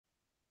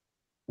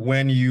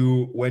when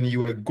you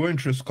were going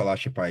through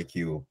Scholarship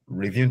IQ,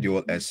 reviewing the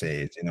old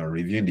essays,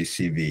 reviewing the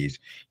CVs,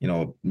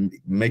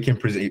 making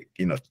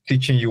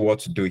teaching you what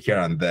to do here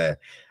and there,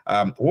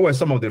 what were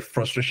some of the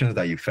frustrations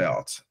that you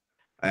felt,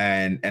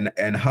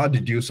 and how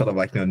did you sort of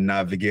like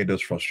navigate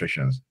those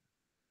frustrations?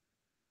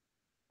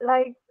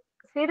 Like,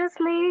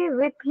 seriously,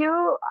 with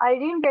you, I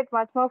didn't get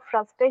much more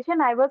frustration.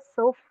 I was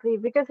so free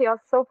because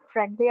you're so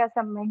friendly as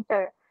a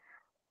mentor.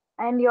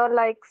 And you're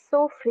like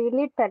so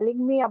freely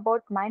telling me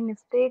about my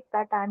mistake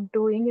that I'm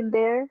doing in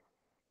there,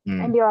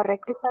 and Mm, you're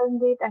rectifying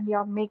it and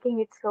you're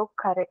making it so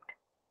correct.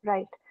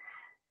 Right.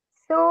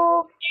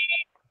 So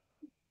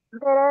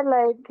there are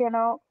like,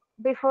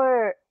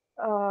 before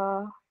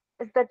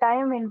is the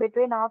time in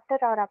between after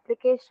our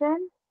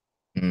application,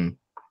 mm,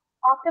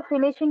 after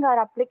finishing our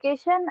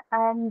application,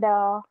 and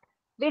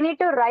we need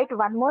to write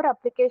one more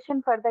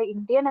application for the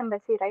Indian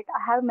embassy, right?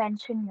 I have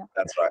mentioned you.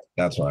 that's right.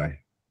 That's right.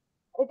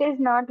 It is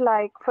not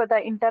like for the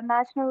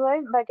international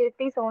wide, but it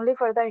is only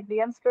for the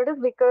Indian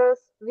students because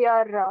we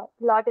are a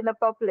lot in the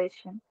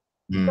population.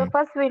 So Mm,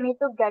 first we need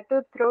to get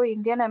to through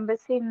Indian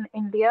embassy in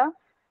India,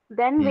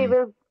 then we mm,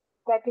 will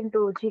get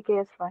into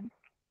GKS one.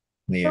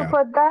 So yeah.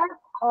 for that,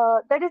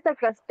 that is the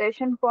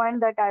frustration point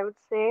that I would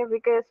say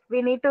because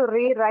we need to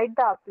rewrite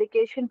the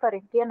application for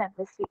Indian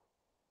embassy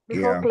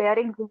before Yeah.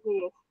 clearing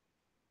GKS.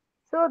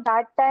 So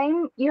that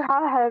time you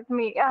have helped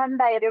me,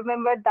 and I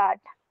remember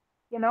that.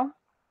 You know,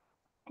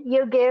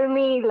 you gave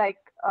me like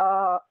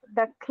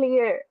the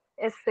clear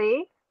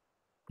essay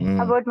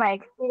Mm, about my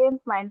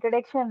experience, my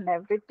introduction, and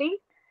everything,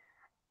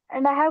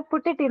 and I have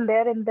put it in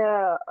there in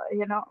the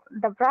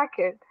the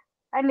bracket,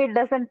 and it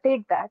doesn't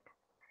take that.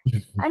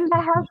 And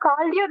I have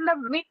called you in the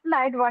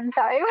midnight one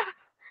time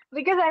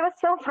because I was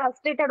so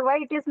frustrated why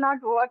it is not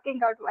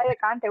working out, why I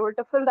can't able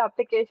to fill the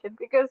application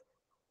because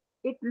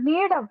it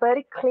need a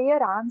very clear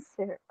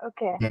answer.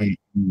 Okay, mm,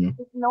 mm,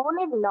 it's no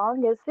need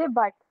long essay,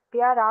 but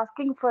we are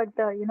asking for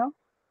the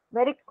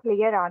very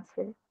clear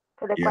answer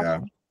to the yeah.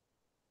 question.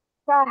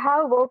 So I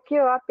have woke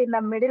you up in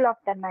the middle of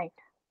the night.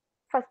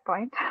 First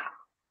point.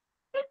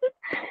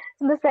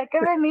 The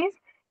second one is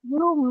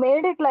you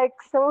made it like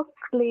so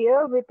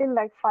clear within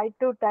like 5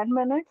 to 10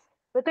 minutes.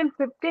 Within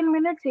 15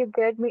 minutes, you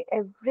gave me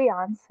every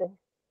answer.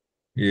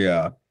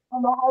 Yeah.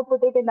 And I have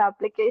put it in the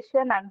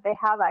application and they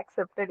have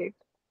accepted it.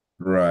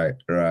 Right.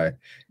 Right.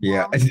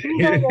 Yeah.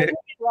 These are very,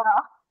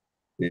 yeah.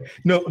 Yeah.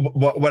 No,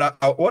 but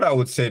what I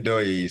would say though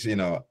is,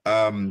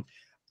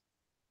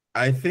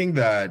 I think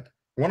that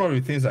one of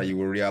the things that you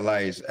will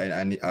realize,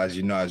 and as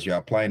you know, as you're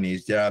applying,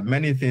 is there are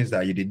many things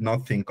that you did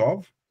not think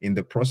of in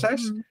the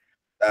process. Mm,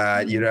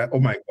 You're mm, like, oh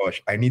my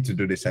gosh, I need to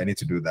do this, I need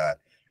to do that.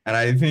 And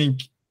I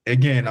think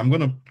again, I'm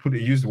gonna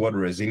use the word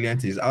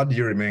resilient is how do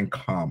you remain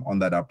calm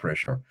under that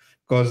pressure?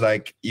 Because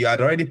like you had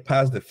already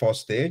passed the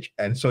first stage,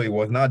 and so it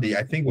was not the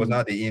I think it was mm,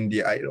 not the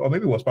India, or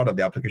maybe it was part of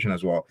the application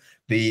as well.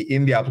 The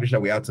India application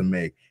that we had to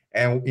make.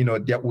 And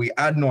that we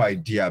had no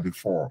idea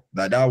before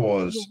that yeah.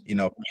 was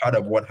part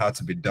of what had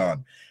to be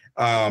done.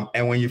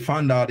 And when you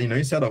found out,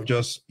 instead of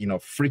just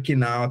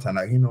freaking out and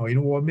like,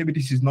 what, maybe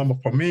this is normal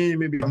for me,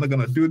 maybe I'm not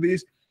gonna do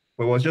this,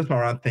 but it was just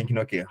around thinking,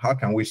 okay, how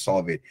can we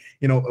solve it?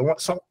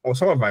 Some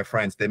of my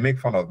friends, they make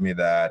fun of me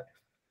that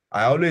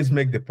I always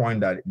make the point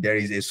that there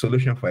is a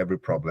solution for every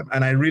problem.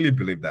 And I really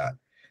believe that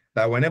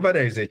whenever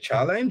there is a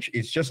challenge,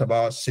 it's just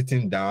about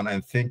sitting down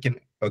and thinking,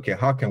 okay,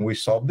 how can we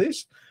solve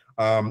this?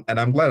 And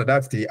I'm glad that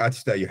that's the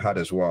attitude that you had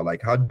as well.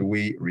 Like, how do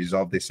we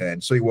resolve this?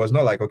 And so it was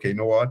not like, okay, you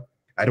know what?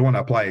 I don't want to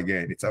apply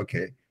again. It's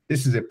okay.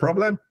 This is a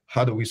problem.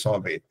 How do we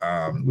solve it?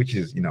 Which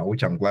is,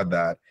 which I'm glad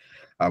that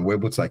we're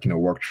able to like,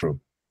 work through.